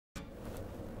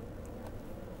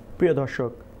প্রিয়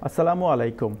দর্শক আসসালামু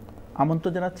আলাইকুম।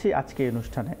 আমন্ত্রণ জানাচ্ছি আজকে এই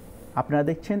অনুষ্ঠানে। আপনারা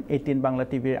দেখছেন ATN বাংলা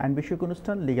টিভির আইন বিষয়ক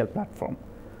অনুষ্ঠান লিগ্যাল প্ল্যাটফর্ম।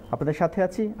 আপনাদের সাথে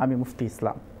আছি আমি মুফতি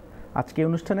ইসলাম। আজকে এই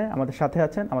অনুষ্ঠানে আমাদের সাথে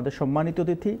আছেন আমাদের সম্মানিত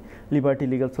অতিথি লিবার্টি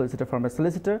লিগ্যাল সলিসিটর ফার্মের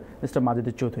solicitor mister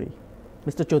Majedur Chowdhury.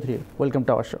 Mr. Chaudhary, welcome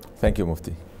to our show. Thank you,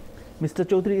 Mufti. Mr.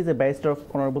 Chaudhary is a barrister of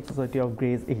Honorable Society of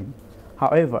Gray's Inn.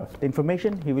 However, the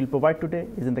information he will provide today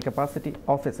is in the capacity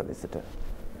of a solicitor.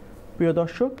 প্রিয়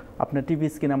দর্শক, আপনার TV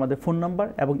স্ক্রিনে আমাদের phone number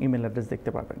এবং email address দেখতে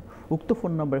পারবেন। উক্ত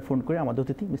phone নম্বরে ফোন করে আমাদের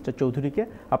অতিথি মিস্টার চৌধুরীকে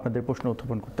আপনাদের প্রশ্ন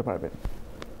উত্থাপন করতে পারবেন।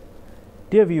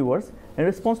 Dear viewers, in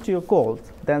response to your calls,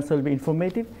 the answer will be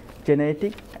informative,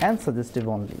 generative and suggestive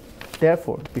only.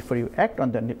 Therefore, before you act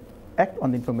on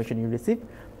the information you receive,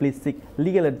 please seek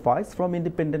legal advice from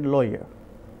independent lawyer.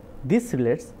 This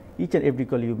relates each and every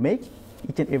call you make,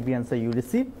 each and every answer you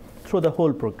receive through the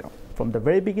whole program, from the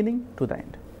very beginning to the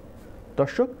end.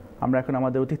 দর্শক, আমরা এখন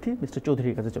আমাদের অতিথি mister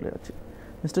চৌধুরীর কাছে চলে যাচ্ছি।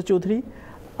 Mister Chowdhury,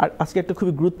 আর আজকে একটা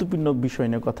খুবই গুরুত্বপূর্ণ বিষয়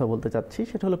নিয়ে কথা বলতে চাচ্ছি।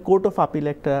 সেটা হলো কোর্ট অফ আপিল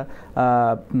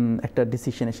একটা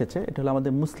ডিসিশন এসেছে। এটা হলো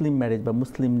আমাদের মুসলিম ম্যারেজ বা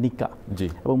মুসলিম নিকা।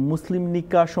 এবং মুসলিম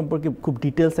নিকা সম্পর্কে খুব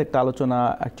ডিটেলস একটা আলোচনা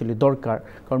অ্যাকচুয়ালি দরকার,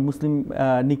 কারণ মুসলিম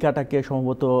নিকাটাকে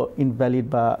সম্ভবত ইনভ্যালিড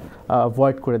বা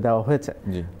ভয়েড করে দেওয়া হয়েছে।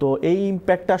 তো এই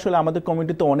ইম্প্যাক্টটা আসলে আমাদের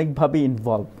কমিউনিটিতে অনেকভাবে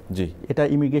ইনভলভ। এটা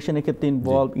ইমিগ্রেশনের ক্ষেত্রে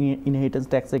ইনভলভ, ইনহেরিটেন্স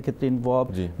ট্যাক্সের ক্ষেত্রে ইনভলভ,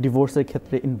 ডিভোর্সের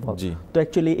ক্ষেত্রে ইনভলভ। তো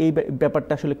অ্যাকচুয়ালি এই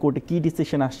ব্যাপারটা আসলে কোর্টে কি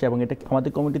ডিসিশন আসছে এবং এটা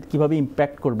আমাদের কমিউনিটিতে কিভাবে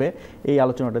ইম্প্যাক্ট করবে, এই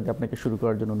আলোচনাটা দিয়ে আপনাকে শুরু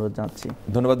করার জন্য অনুরোধ জানাচ্ছি।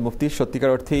 ধন্যবাদ মুফতি।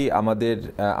 সত্যিকার অর্থেই আমাদের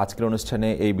আজকের অনুষ্ঠানে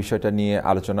এই বিষয়টা নিয়ে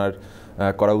আলোচনার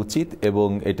করা উচিত এবং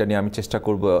এটা নিয়ে আমি চেষ্টা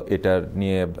করব এটা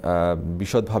নিয়ে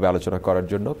বিশদভাবে আলোচনা করার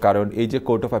জন্য। কারণ এই যে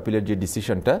কোর্ট অফ আপিলের যে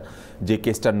ডিসিশনটা, যে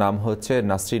কেসটার নাম হচ্ছে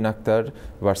নাসরিন আক্তার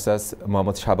ভার্সাস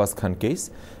মোহাম্মদ শাহবাজ খান কেস,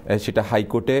 সেটা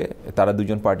হাইকোর্টে তারা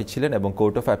দুজন পার্টি ছিলেন এবং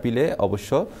কোর্ট অফ আপিলে অবশ্য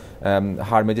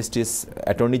হার ম্যাজেস্টিস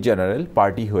অ্যাটর্নি জেনারেল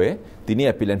পার্টি হয়ে তিনি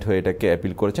অ্যাপিলেন্ট হয়ে এটাকে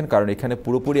অ্যাপিল করেছেন। কারণ এখানে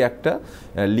পুরোপুরি একটা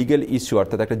লিগ্যাল ইস্যু,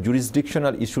 অর্থাৎ একটা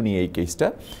জুরিসডিকশনাল ইস্যু নিয়ে এই কেসটা।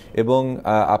 এবং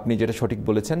আপনি যেটা সঠিক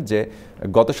বলেছেন যে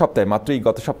গত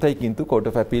সপ্তাহে কিন্তু কোর্ট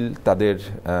অফ অ্যাপিল তাদের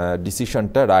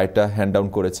ডিসিশনটা, রায়টা হ্যান্ড ডাউন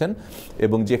করেছেন।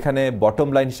 এবং যেখানে বটম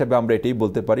লাইন হিসাবে আমরা এটাই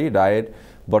বলতে পারি, রায়ের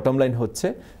বটম লাইন হচ্ছে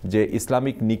যে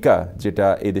ইসলামিক নিকা যেটা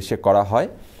এই দেশে করা হয়,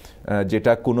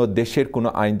 যেটা কোনো দেশের কোনো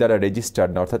আইন দ্বারা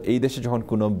রেজিস্টার্ড না, অর্থাৎ এই দেশে যখন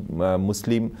কোনো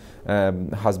মুসলিম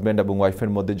হাজব্যান্ড এবং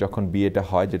ওয়াইফের মধ্যে যখন বিয়েটা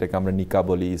হয়, যেটাকে আমরা নিকা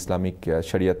বলি ইসলামিক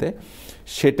শরিয়াতে,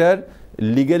 সেটার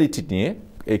লিগ্যালিটি নিয়ে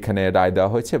এখানে রায়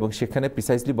দেওয়া হয়েছে। এবং সেখানে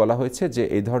প্রিসাইসলি বলা হয়েছে যে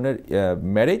এই ধরনের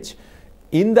marriage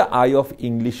in the I of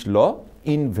English law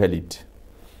invalid.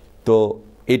 তো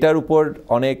এটার উপর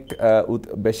অনেক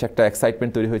বেশ একটা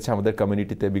এক্সাইটমেন্ট তৈরি হয়েছে আমাদের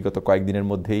কমিউনিটিতে। বিগত কয়েকদিনের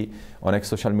মধ্যেই অনেক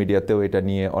সোশ্যাল মিডিয়াতেও এটা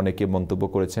নিয়ে অনেকে মন্তব্য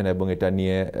করেছেন এবং এটা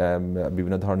নিয়ে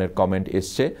বিভিন্ন ধরনের কমেন্ট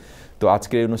এসছে। তো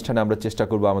আজকের এই অনুষ্ঠানে আমরা চেষ্টা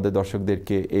করব আমাদের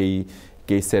দর্শকদেরকে এই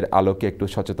কেসের আলোকে একটু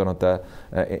সচেতনতা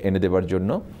এনে দেওয়ার জন্য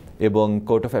এবং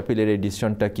কোর্ট অফ অ্যাপিলের এই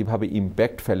ডিসিশনটা কীভাবে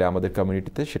ইম্প্যাক্ট ফেলে আমাদের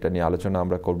কমিউনিটিতে সেটা নিয়ে আলোচনা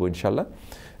আমরা করব ইনশাল্লাহ।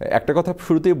 একটা কথা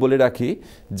শুরুতেই বলে রাখি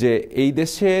যে এই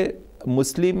দেশে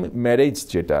মুসলিম ম্যারেজ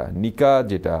যেটা, নিকা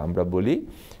যেটা আমরা বলি,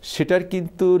 সেটার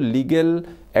কিন্তু লিগ্যাল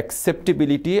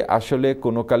অ্যাকসেপ্টেবিলিটি আসলে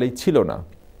কোনো কালেই ছিল না।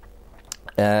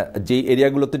 যেই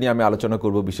এরিয়াগুলোতে নিয়ে আমি আলোচনা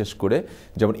করব বিশেষ করে,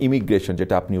 যেমন ইমিগ্রেশন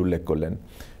যেটা আপনি উল্লেখ করলেন,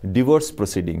 divorce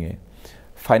প্রসিডিংয়ে,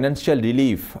 financial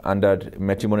relief under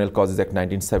matrimonial causes act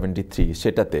 1973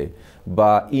 সেটাতে,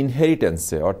 বা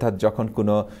ইনহেরিটেন্সে, অর্থাৎ যখন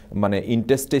কোনো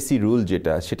ইন্টেস্টেসি রুল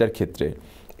যেটা, সেটার ক্ষেত্রে,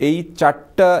 এই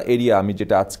চারটা এরিয়া আমি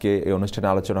যেটা আজকে এই অনুষ্ঠানে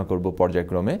আলোচনা করব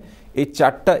পর্যায়ক্রমে, এই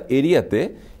চারটা এরিয়াতে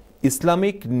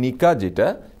ইসলামিক নিকা যেটা,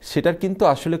 সেটার কিন্তু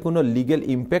আসলে কোনো লিগ্যাল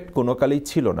ইম্প্যাক্ট কোনো কালেই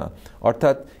ছিল না।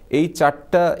 অর্থাৎ এই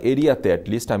চারটা এরিয়াতে,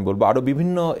 অ্যাটলিস্ট আমি বলবো আরও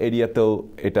বিভিন্ন এরিয়াতেও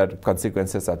এটার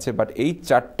কনসিকুয়েন্সেস আছে, বাট এই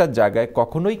চারটা জায়গায়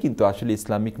কখনোই কিন্তু আসলে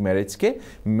ইসলামিক ম্যারেজকে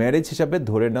ম্যারেজ হিসাবে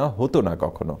ধরে নেওয়া হতো না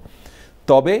কখনো।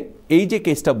 তবে এই যে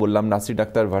কেসটা বললাম, নাসরিন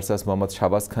আক্তার ভার্সাস মোহাম্মদ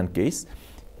শাহবাজ খান কেস,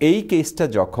 এই কেসটা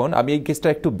যখন, আমি এই কেসটা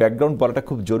একটু ব্যাকগ্রাউন্ড বলাটা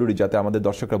খুব জরুরি যাতে আমাদের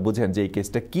দর্শকরা বোঝেন যে এই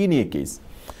কেসটা কী নিয়ে কেস।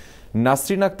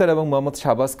 নাসরিন আক্তার এবং মোহাম্মদ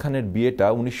শাহবাজ খানের বিয়েটা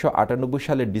 1998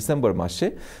 সালের ডিসেম্বর মাসে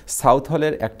সাউথ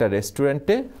হলের একটা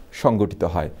রেস্টুরেন্টে সংগঠিত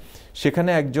হয়। সেখানে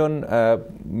একজন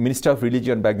মিনিস্টার অফ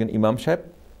রিলিজিয়ন বা একজন ইমাম সাহেব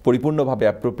পরিপূর্ণভাবে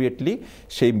অ্যাপ্রোপ্রিয়েটলি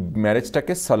সেই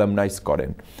ম্যারেজটাকে সলেমনাইজ করেন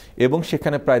এবং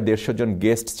সেখানে প্রায় 150 জন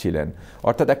গেস্ট ছিলেন।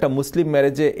 অর্থাৎ একটা মুসলিম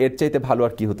ম্যারেজে এর চাইতে ভালো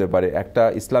আর কি হতে পারে। একটা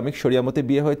ইসলামিক শরিয়া মতে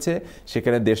বিয়ে হয়েছে,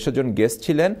 সেখানে 150 জন গেস্ট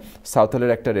ছিলেন, সাউথ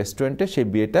হলের একটা রেস্টুরেন্টে সেই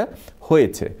বিয়েটা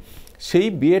হয়েছে। সেই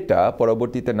বিয়েটা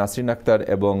পরবর্তীতে নাসরিন আক্তার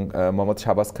এবং মোহাম্মদ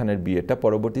শাহবাজ খানের বিয়েটা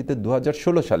পরবর্তীতে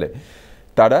 2016 সালে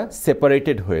তারা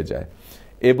সেপারেটেড হয়ে যায়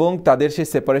এবং তাদের সেই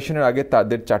সেপারেশনের আগে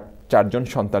তাদের চারজন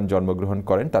সন্তান জন্মগ্রহণ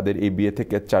করেন। তাদের এই বিয়ে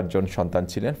থেকে 4 জন সন্তান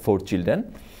ছিলেন, 4 চিলড্রেন।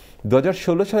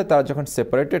 2016 সালে তারা যখন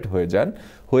সেপারেটেড হয়ে যান,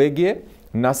 হয়ে গিয়ে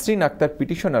নাসরিন আক্তার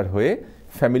পিটিশনার হয়ে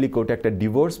ফ্যামিলি কোর্টে একটা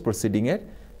ডিভোর্স প্রসিডিংয়ের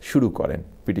শুরু করেন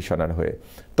পিটিশনার হয়ে।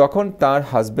 তখন তার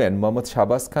হাজব্যান্ড মোহাম্মদ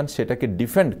শাহবাজ খান সেটাকে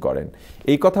ডিফেন্ড করেন,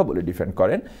 এই কথা বলে ডিফেন্ড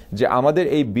করেন যে আমাদের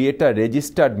এই বিয়েটা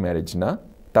রেজিস্টার্ড ম্যারেজ না,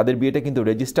 তাদের বিয়েটা কিন্তু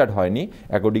রেজিস্টার্ড হয়নি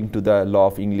according to the law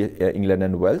of England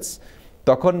and Wales.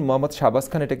 তখন মোহাম্মদ শাহবাজ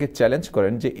খান এটাকে চ্যালেঞ্জ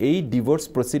করেন যে এই ডিভোর্স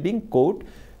প্রসিডিং কোর্ট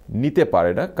নিতে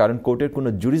পারে না, কারণ কোর্টের কোনো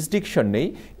জুরিসডিকশন নেই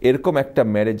এরকম একটা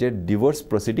ম্যারেজের ডিভোর্স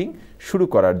প্রসিডিং শুরু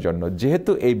করার জন্য,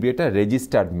 যেহেতু এই বিয়েটা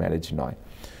রেজিস্টার্ড ম্যারেজ নয়।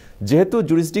 যেহেতু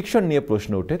জুরিসডিকশন নিয়ে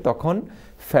প্রশ্ন ওঠে, তখন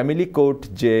ফ্যামিলি কোর্ট,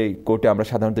 যে কোর্টে আমরা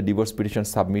সাধারণত ডিভোর্স পিটিশন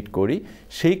সাবমিট করি,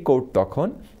 সেই কোর্ট তখন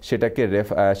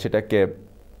সেটাকে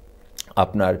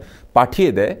আপনার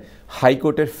পাঠিয়ে দেয়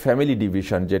হাইকোর্টের ফ্যামিলি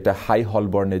ডিভিশন, যেটা হাই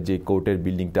হলবর্নের যে কোর্টের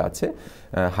বিল্ডিংটা আছে,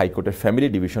 হাইকোর্টের ফ্যামিলি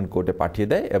ডিভিশন কোর্টে পাঠিয়ে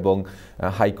দেয় এবং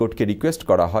হাইকোর্টকে রিকোয়েস্ট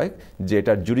করা হয় যে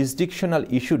এটার জুরিসডিকশনাল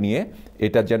ইস্যু নিয়ে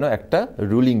এটা যেন একটা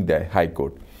রুলিং দেয়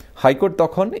হাইকোর্ট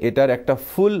তখন এটার একটা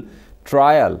ফুল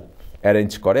ট্রায়াল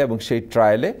অ্যারেঞ্জ করে এবং সেই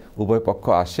ট্রায়ালে উভয় পক্ষ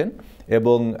আসেন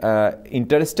এবং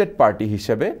ইন্টারেস্টেড পার্টি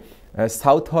হিসেবে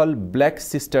সাউথ হল ব্ল্যাক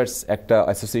সিস্টার্স একটা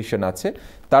অ্যাসোসিয়েশন আছে,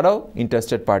 তারাও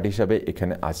ইন্টারেস্টেড পার্টি হিসাবে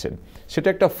এখানে আসেন। সেটা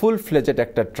একটা ফুল ফ্লেজেড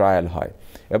একটা ট্রায়াল হয়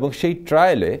এবং সেই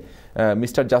ট্রায়ালে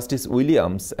মিস্টার জাস্টিস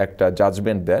উইলিয়ামস একটা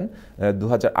জাজমেন্ট দেন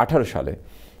 2018 সালে।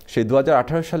 সেই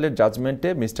 2018 সালের জাজমেন্টে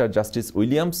মিস্টার জাস্টিস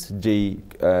উইলিয়ামস যেই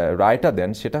রায়টা দেন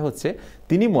সেটা হচ্ছে,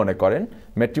 তিনি মনে করেন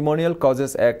ম্যাট্রিমোনিয়াল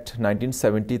কজেস অ্যাক্ট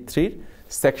 1973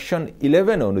 সেকশন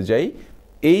 11 অনুযায়ী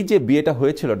এই যে বিয়েটা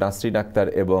হয়েছিল নাসরিন আক্তার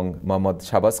এবং মোহাম্মদ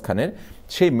শাহবাজ খানের,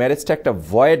 সেই ম্যারেজটা একটা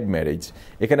ভয়েড ম্যারেজ।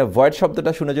 এখানে ভয়েড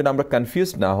শব্দটা শুনে যেন আমরা কনফিউজ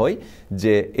না হই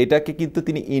যে এটাকে কিন্তু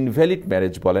তিনি ইনভ্যালিড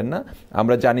ম্যারেজ বলেন না।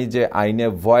 আমরা জানি যে আইনে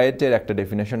ভয়েডের একটা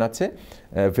ডেফিনেশন আছে,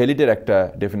 ভ্যালিডের একটা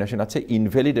ডেফিনেশন আছে,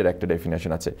 ইনভ্যালিডের একটা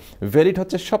ডেফিনেশন আছে। ভ্যালিড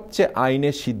হচ্ছে সবচেয়ে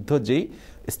আইনে সিদ্ধ যেই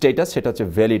স্টেটাস, সেটা হচ্ছে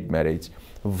ভ্যালিড ম্যারেজ।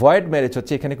 ভয়েড ম্যারেজ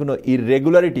হচ্ছে এখানে কোনো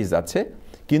ইররেগুলারিটিস আছে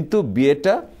কিন্তু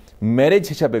বিয়েটা ম্যারেজ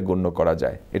হিসাবে গণ্য করা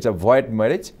যায়, এটা void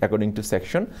marriage according to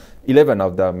section 11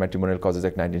 of the matrimonial causes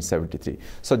act 1973।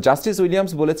 So justice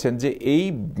Williams বলেছেন যে এই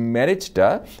ম্যারেজটা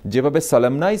যেভাবে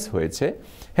সলেমনাইজ হয়েছে,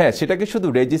 হ্যাঁ সেটাকে শুধু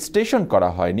রেজিস্ট্রেশন করা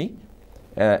হয়নি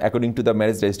according to the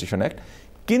marriage registration act,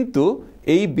 কিন্তু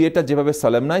এই বিয়েটা যেভাবে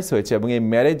সলেমনাইজ হয়েছে এবং এই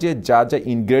ম্যারেজে যা যা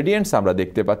ইনগ্রেডিয়েন্টস আমরা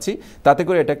দেখতে পাচ্ছি, তাতে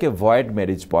করে এটাকে ভয়েড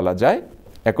ম্যারেজ বলা যায়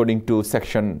according to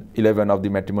section 11 of the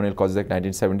matrimonial causes act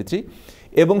 1973।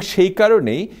 এবং সেই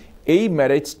কারণেই এই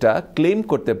ম্যারেজটা ক্লেম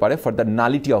করতে পারে for the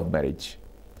nullity of marriage.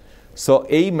 So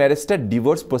এই ম্যারেজটা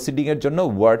ডিভোর্স প্রসিডিংয়ের জন্য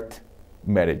ওয়ার্থ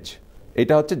ম্যারেজ,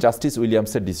 এটা হচ্ছে জাস্টিস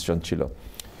উইলিয়ামসের ডিসিশন ছিল।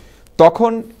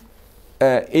 তখন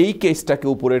এই কেসটাকে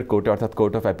উপরের কোর্টে অর্থাৎ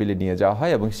কোর্ট অফ অ্যাপিলে নিয়ে যাওয়া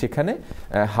হয় এবং সেখানে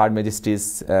হার ম্যাজিস্ট্রেটস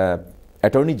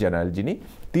অ্যাটর্নি জেনারেল যিনি,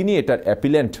 তিনি এটার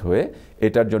অ্যাপিলেন্ট হয়ে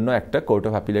এটার জন্য একটা কোর্ট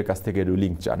অফ অ্যাপিলের কাছ থেকে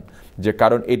রুলিং চান, যে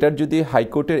কারণ এটার যদি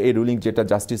হাইকোর্টের এই রুলিং যেটা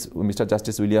মিস্টার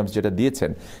জাস্টিস উইলিয়ামস যেটা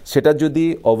দিয়েছেন সেটা যদি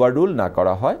ওভাররুল না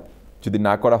করা হয়, যদি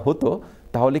না করা হতো,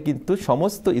 তাহলে কিন্তু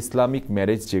সমস্ত ইসলামিক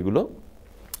ম্যারেজ যেগুলো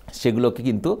সেগুলোকে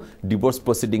কিন্তু ডিভোর্স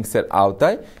প্রসিডিংসের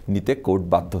আওতায় নিতে কোর্ট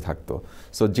বাধ্য থাকতো।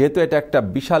 সো যেহেতু এটা একটা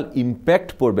বিশাল ইম্প্যাক্ট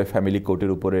পড়বে ফ্যামিলি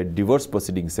কোর্টের উপরে ডিভোর্স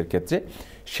প্রসিডিংসের ক্ষেত্রে,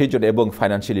 সেই জন্য এবং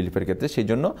ফাইন্যান্সিয়াল রিলিফের ক্ষেত্রে, সেই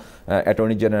জন্য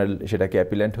অ্যাটর্নি জেনারেল সেটাকে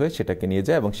অ্যাপিলেন্ট হয়ে সেটাকে নিয়ে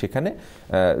যায় এবং সেখানে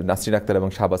নাসরিন আক্তার এবং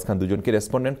শাহবাজ খান দুজনকে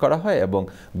রেসপন্ডেন্ট করা হয় এবং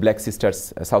black sisters,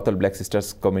 সাউথাল black sisters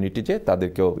community যে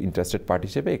তাদেরকেও ইন্টারেস্টেড পার্টি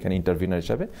হিসেবে এখানে ইন্টারভিউনার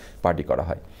হিসেবে পার্টি করা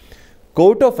হয়।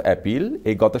 কোর্ট অফ অ্যাপিল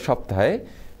এই গত সপ্তাহে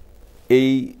এই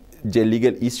যে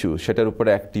লিগ্যাল ইস্যু সেটার উপরে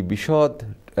একটি বিশদ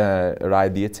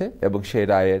রায় দিয়েছে এবং সেই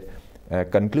রায়ের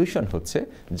কনক্লুশন হচ্ছে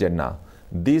যে না,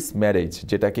 দিস ম্যারেজ,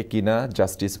 যেটাকে কিনা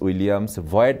জাস্টিস উইলিয়ামস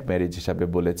ভয়েড ম্যারেজ হিসাবে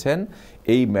বলেছেন,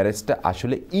 এই ম্যারেজটা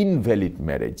আসলে ইনভ্যালিড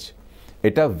ম্যারেজ,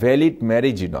 এটা ভ্যালিড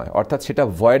ম্যারেজই নয়, অর্থাৎ সেটা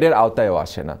ভয়েডের আওতায়ও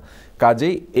আসে না।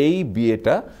 কাজেই এই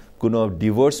বিয়েটা কোনো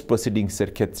ডিভোর্স প্রসিডিংসের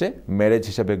ক্ষেত্রে ম্যারেজ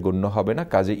হিসাবে গণ্য হবে না,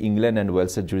 কাজে ইংল্যান্ড অ্যান্ড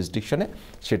ওয়েলসের জুরিসডিকশনে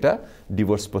সেটা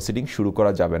ডিভোর্স প্রসিডিং শুরু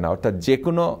করা যাবে না। অর্থাৎ যে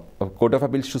কোনো কোর্ট অফ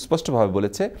অ্যাপিল সুস্পষ্টভাবে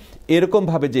বলেছে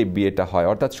এরকমভাবে যে বিয়েটা হয়,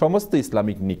 অর্থাৎ সমস্ত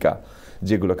ইসলামিক নিকা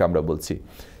যেগুলোকে আমরা বলছি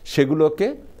সেগুলোকে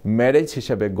ম্যারেজ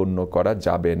হিসাবে গণ্য করা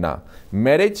যাবে না।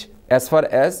 Marriage as far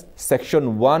as section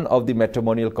 1 of the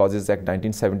matrimonial causes act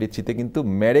 1973-তে কিন্তু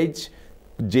ম্যারেজ,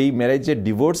 যেই ম্যারেজে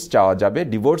ডিভোর্স চাওয়া যাবে,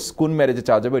 ডিভোর্স কোন ম্যারেজে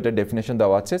চাওয়া যাবে এটা ডেফিনেশন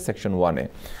দেওয়া আছে সেকশন 1-এ,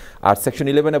 আর সেকশন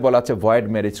 11-এ বলা আছে ভয়েড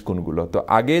ম্যারেজ কোনগুলো। তো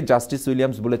আগে জাস্টিস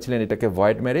উইলিয়ামস বলেছিলেন এটাকে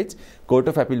void marriage, court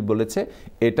of appeal বলেছে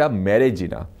এটা ম্যারেজই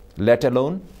না, let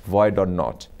alone void or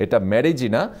not, এটা ম্যারেজই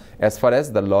না as far as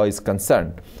the law is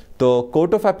concerned. তো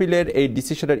কোর্ট অফ অ্যাপিলের এই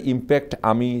ডিসিশনের ইম্প্যাক্ট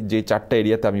আমি যে 4টা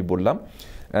এরিয়াতে আমি বললাম,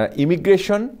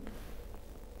 ইমিগ্রেশন,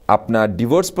 আপনার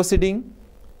ডিভোর্স প্রসিডিং,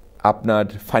 আপনার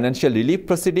ফাইন্যান্সিয়াল রিলিফ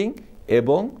প্রসিডিং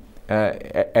এবং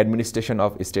অ্যাডমিনিস্ট্রেশন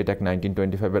অফ স্টেট অ্যাক্ট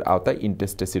 1925-এর আওতায়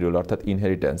ইন্টেস্টেসি রুল অর্থাৎ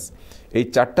ইনহেরিটেন্স, এই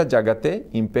 4টা জায়গাতে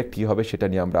ইম্প্যাক্ট কী হবে সেটা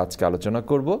নিয়ে আমরা আজকে আলোচনা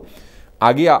করব।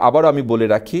 আগে আবারও আমি বলে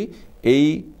রাখি, এই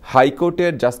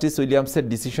হাইকোর্টের জাস্টিস উইলিয়ামসের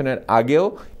ডিসিশনের আগেও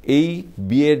এই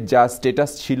বিয়ের যা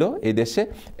স্টেটাস ছিল এই দেশে,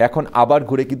 এখন আবার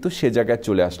ঘুরে কিন্তু সে জায়গায়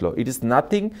চলে আসলো।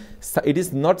 It is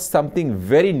not something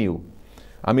very new.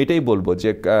 আমি এটাই বলবো যে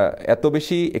এত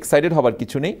বেশি এক্সাইটেড হবার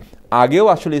কিছু নেই। আগেও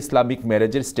আসলে ইসলামিক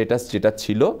ম্যারেজের স্টেটাস যেটা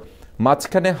ছিল,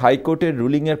 মাঝখানে হাইকোর্টের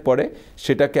রুলিংয়ের পরে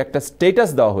সেটাকে একটা স্টেটাস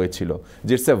দেওয়া হয়েছিল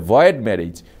যে it's a void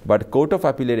marriage, but court of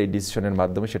আপিলের এই ডিসিশনের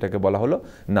মাধ্যমে সেটাকে বলা হলো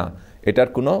না, এটার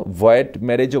কোনো ভয়েড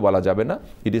ম্যারেজও বলা যাবে না,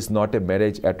 it is not a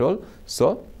marriage at all. So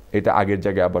এটা আগের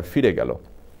জায়গায় আবার ফিরে গেল।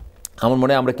 আমার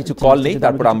মনে হয় আমরা কিছু কল নেই,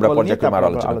 তারপর আমরা পর্যায়ক্রমে আরো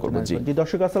আলোচনা করব। জি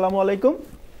দর্শক, আসসালামু আলাইকুম।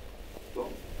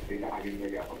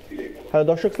 হ্যালো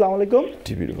দর্শক, আসসালামু আলাইকুম।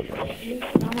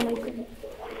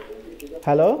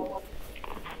 হ্যালো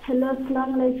হ্যালো,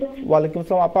 আসসালামু আলাইকুম। ওয়ালাইকুম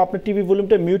আসসালাম। আপা, আপনার টিভি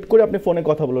ভলিউমটা মিউট করে আপনি ফোনে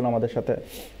কথা বলুন আমাদের সাথে।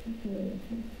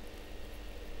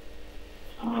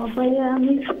 ভাইয়া,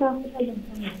 আমি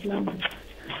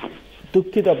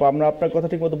দুঃখিত আপা, আমরা আপনার কথা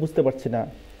ঠিক মতো বুঝতে পারছি না।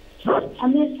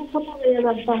 আমি একটা কথা বলে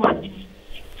জানতাম।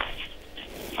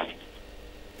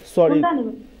 সরি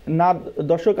না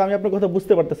দর্শক, আমি আপনার কথা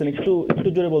বুঝতে পারতেছি না, একটু একটু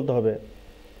জোরে বলতে হবে।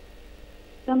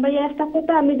 ভাইয়া, একটা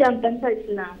কথা আমি জানতাম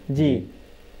চাইছিলাম। জি।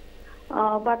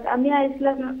 বাট আমি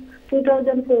আইছিলাম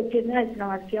 2014 আইছিলাম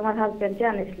আর কি, আমার হাজবেন্ডে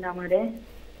আনিছিলাম আমারে।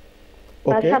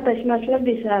 27 মাসের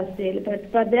ভিসা আছিল, বাট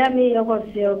বাদে আমি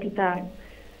করছি ও কিতা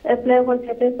অ্যাপ্লাই করছি,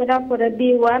 পেপার পরে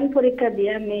B1 পরীক্ষা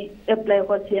দিয়ে আমি অ্যাপ্লাই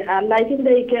করছি, আর লাইফ ইন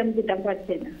দ্য ইকে আমি দিতে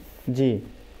পারছি না। জি।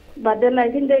 বাদে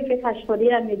life in the E K pass করি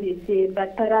আমি দিছি, বাট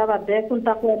তারা বাদে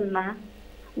কোনটা কোন না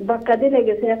বাক্কা দিয়ে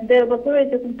লেগেছে, 1.5 বছর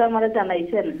হয়েছে, কিন্তু আমার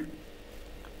জানাইছে না।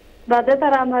 বাদে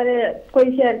তারা আমার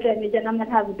কইছে আর কি, আমি যেন আমার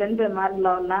হাজবেন্ড বেমার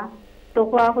লওয়া, তো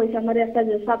কোয়া কইছে আমার একটা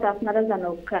যে সাথে আপনারা জানো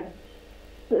খান,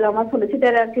 আমার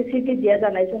সলিসিটার আর কি সিটি দিয়া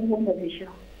জানাইছেন হোম অফিসে।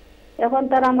 এখন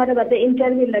তারা আমার বাদে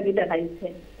ইন্টারভিউ লাগি দেখাইছে,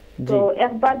 তো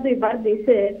একবার দুইবার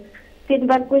দিছে,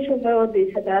 3বার কই সময়ও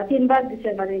দিছে, তারা 3বার দিছে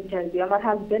আমার ইন্টারভিউ। আমার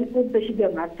হাজবেন্ড খুব বেশি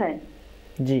বেমার চায়,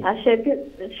 আর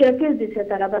শেফিল দিছে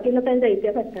তারা, বাকি না তাই যাইতে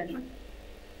পারতেন না।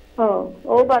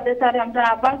 ও বাদে তারা আমরা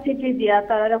আবার চিঠি দিয়া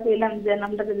তারা কইলাম যে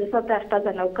আমরা যে 27টা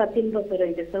জানাও 3 বছর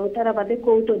হয়ে গেছে, ও তারা বাদে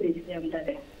কোর্টও দিচ্ছে আমাদের।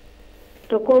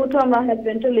 তো কোর্টও আমার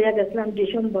হাজবেন্ড লিয়া গেছিলাম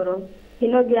ডিসেম্বর,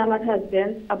 হিনো গিয়ে আমার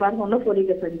হাজবেন্ড আবার হনো পড়ে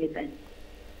গেছেন গীতায়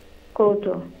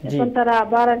কোর্টও। এখন তারা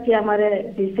আবার আর কি আমারে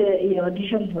দিছে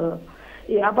ডিসেম্বর,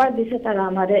 আবার দিছে তারা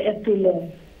আমারে এপ্রিলে।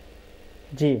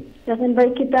 জি। এখন ভাই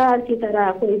কিতা আর কি তারা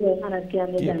কইব আর কি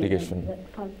আমি জানি।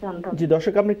 জি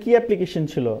দর্শক, আপনার কি অ্যাপ্লিকেশন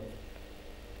ছিল?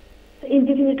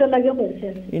 ইন্ডিফিনিট লাগে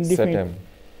বলছেন। ইন্ডিফিনিট।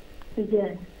 জি।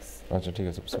 আচ্ছা ঠিক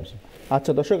আছে।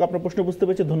 আচ্ছা দর্শক, আপনার প্রশ্ন বুঝতে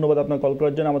পেরেছি, ধন্যবাদ আপনার কল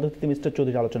করার জন্য। আমাদের সাথে মিস্টার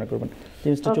চৌধুরী আলোচনা করবেন।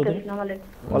 মিস্টার চৌধুরী।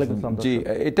 ওয়ালাইকুম আসসালাম। জি,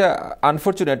 এটা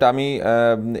আনফরচুনেট। আমি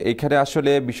এখানে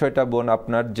আসলে বিষয়টা বোন,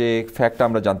 আপনার যে ফ্যাক্ট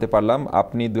আমরা জানতে পারলাম,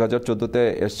 আপনি 2014-তে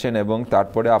এসছেন এবং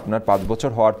তারপরে আপনার 5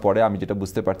 বছর হওয়ার পরে, আমি যেটা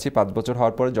বুঝতে পারছি 5 বছর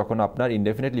হওয়ার পরে যখন আপনার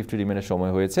ইনডেফিনিট লিভ টু রিমেনের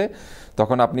সময় হয়েছে,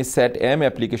 তখন আপনি SAT M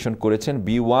অ্যাপ্লিকেশন করেছেন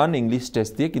B1 ইংলিশ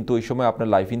টেস্ট দিয়ে, কিন্তু ওই সময়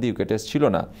আপনার life in the UK test ছিল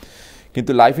না।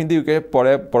 কিন্তু লাইফ ইন দ্য ইউকে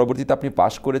পরবর্তীতে আপনি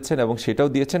পাস করেছেন এবং সেটাও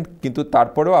দিয়েছেন, কিন্তু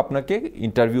তারপরেও আপনাকে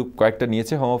ইন্টারভিউ কয়েকটা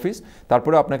নিয়েছে হোম অফিস,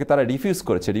 তারপরেও আপনাকে তারা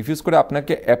রিফিউজ করে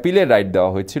আপনাকে অ্যাপিলের রাইট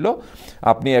দেওয়া হয়েছিল।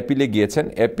 আপনি অ্যাপিলে গিয়েছেন।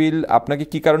 অ্যাপিল আপনাকে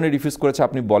কী কারণে রিফিউজ করেছে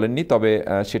আপনি বলেননি, তবে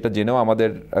সেটা জেনেও আমাদের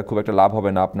খুব একটা লাভ হবে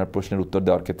না আপনার প্রশ্নের উত্তর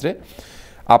দেওয়ার ক্ষেত্রে।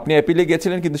 আপনি অ্যাপিলে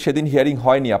গিয়েছিলেন, কিন্তু সেদিন হিয়ারিং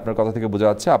হয়নি, আপনার কথা থেকে বোঝা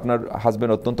যাচ্ছে। আপনার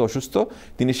হাজব্যান্ড অত্যন্ত অসুস্থ,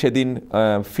 তিনি সেদিন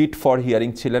ফিট ফর হিয়ারিং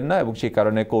ছিলেন না, এবং সেই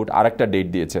কারণে কোর্ট আরেকটা ডেট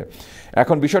দিয়েছে।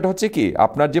 এখন বিষয়টা হচ্ছে কি,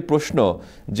 আপনার যে প্রশ্ন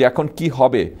যে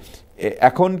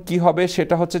এখন কি হবে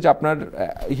সেটা হচ্ছে যে আপনার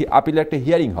আপিলে একটা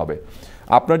হিয়ারিং হবে।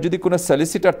 আপনার যদি কোনো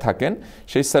সলিসিটার থাকেন,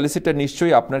 সেই সলিসিটার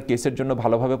নিশ্চয়ই আপনার কেসের জন্য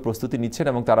ভালোভাবে প্রস্তুতি নিচ্ছেন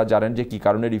এবং তারা জানেন যে কী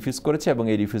কারণে রিফিউজ করেছে এবং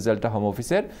এই রিফিউজালটা হোম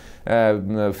অফিসের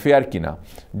ফেয়ার কিনা।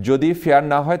 যদি ফেয়ার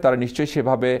না হয়, তারা নিশ্চয়ই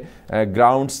সেভাবে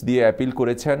গ্রাউন্ডস দিয়ে অ্যাপিল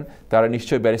করেছেন, তারা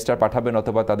নিশ্চয়ই ব্যারিস্টার পাঠাবেন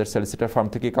অথবা তাদের সলিসিটার ফার্ম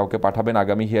থেকে কাউকে পাঠাবেন।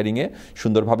 আগামী হিয়ারিংয়ে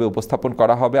সুন্দরভাবে উপস্থাপন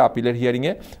করা হবে। আপিলের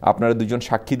হিয়ারিংয়ে আপনারা দুজন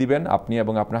সাক্ষী দিবেন, আপনি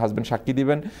এবং আপনার হাজব্যান্ড সাক্ষী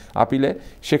দিবেন আপিলে।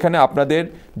 সেখানে আপনাদের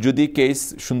যদি কেস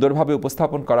সুন্দরভাবে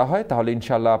উপস্থাপন করা হয়, তাহলে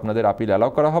ইনশাআল্লাহ আপনাদের আপিল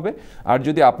অ্যালাউ করা হবে। আর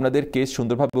যদি আপনাদের কেস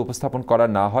সুন্দরভাবে উপস্থাপন করা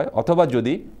না হয়, অথবা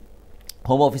যদি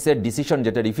হোম অফিসের ডিসিশন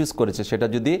যেটা রিফিউজ করেছে সেটা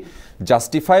যদি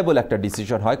জাস্টিফাইবল একটা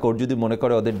ডিসিশন হয়, কোর্ট যদি মনে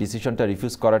করে ওদের ডিসিশনটা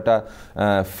রিফিউজ করাটা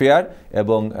ফেয়ার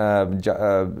এবং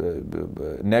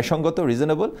ন্যায়সঙ্গত,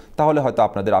 রিজনেবল, তাহলে হয়তো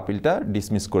আপনাদের আপিলটা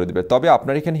ডিসমিস করে দেবে। তবে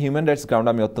আপনার এখানে হিউম্যান রাইটস গ্রাউন্ড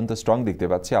আমি অত্যন্ত স্ট্রং দেখতে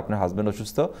পাচ্ছি। আপনার হাজব্যান্ড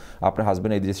অসুস্থ, আপনার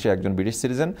হাজব্যান্ড এই দেশে একজন ব্রিটিশ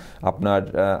সিটিজেন,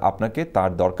 আপনাকে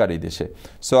তার দরকার এই দেশে।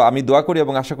 সো আমি দোয়া করি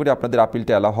এবং আশা করি আপনাদের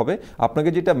আপিলটা অ্যালাউ হবে। আপনাকে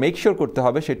যেটা মেক শিওর করতে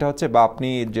হবে সেটা হচ্ছে, বা আপনি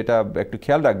যেটা একটু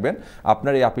খেয়াল রাখবেন,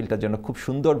 আপনার এই আপিলটা যেন খুব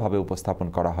সুন্দরভাবে উপস্থাপন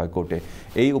করা হয় কোর্টে।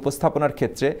 এই উপস্থাপনার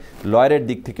ক্ষেত্রে লয়ারের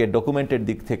দিক থেকে, ডকুমেন্টের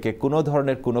দিক থেকে কোনো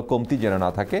ধরনের কোনো কমতি যেন না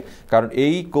থাকে, কারণ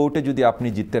এই কোর্টে যদি আপনি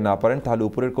জিততে না পারেন তাহলে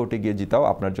উপরের কোর্টে গিয়ে জিতাও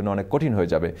আপনার জন্য অনেক কঠিন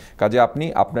হয়ে যাবে। কাজে আপনি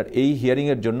আপনার এই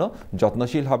হিয়ারিংয়ের জন্য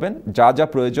যত্নশীল হবেন, যা যা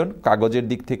প্রয়োজন কাগজের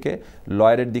দিক থেকে,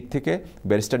 লয়ারের দিক থেকে,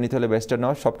 ব্যারিস্টার নিতে হলে ব্যারিস্টার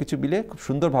নেওয়া, সব কিছু মিলে খুব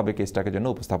সুন্দরভাবে কেসটাকে যেন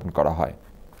উপস্থাপন করা হয়।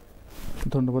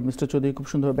 ধন্যবাদ মিস্টার চৌধুরী খুব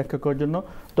সুন্দর ব্যাখ্যা করার জন্য।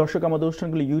 দর্শক, আমাদের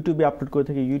অনুষ্ঠানগুলো ইউটিউবে আপলোড করে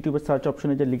থাকি। ইউটিউবের সার্চ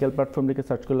অপশনে যে লিগ্যাল প্ল্যাটফর্ম লিখে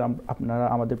সার্চ করলে আপনারা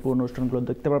আমাদের পুরনো অনুষ্ঠানগুলো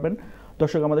দেখতে পারবেন।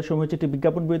 দর্শক, আমাদের সময় হচ্ছে একটি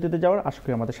বিজ্ঞাপন বিরতিতে যাওয়ার। আশা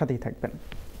করি আমাদের সাথেই থাকবেন।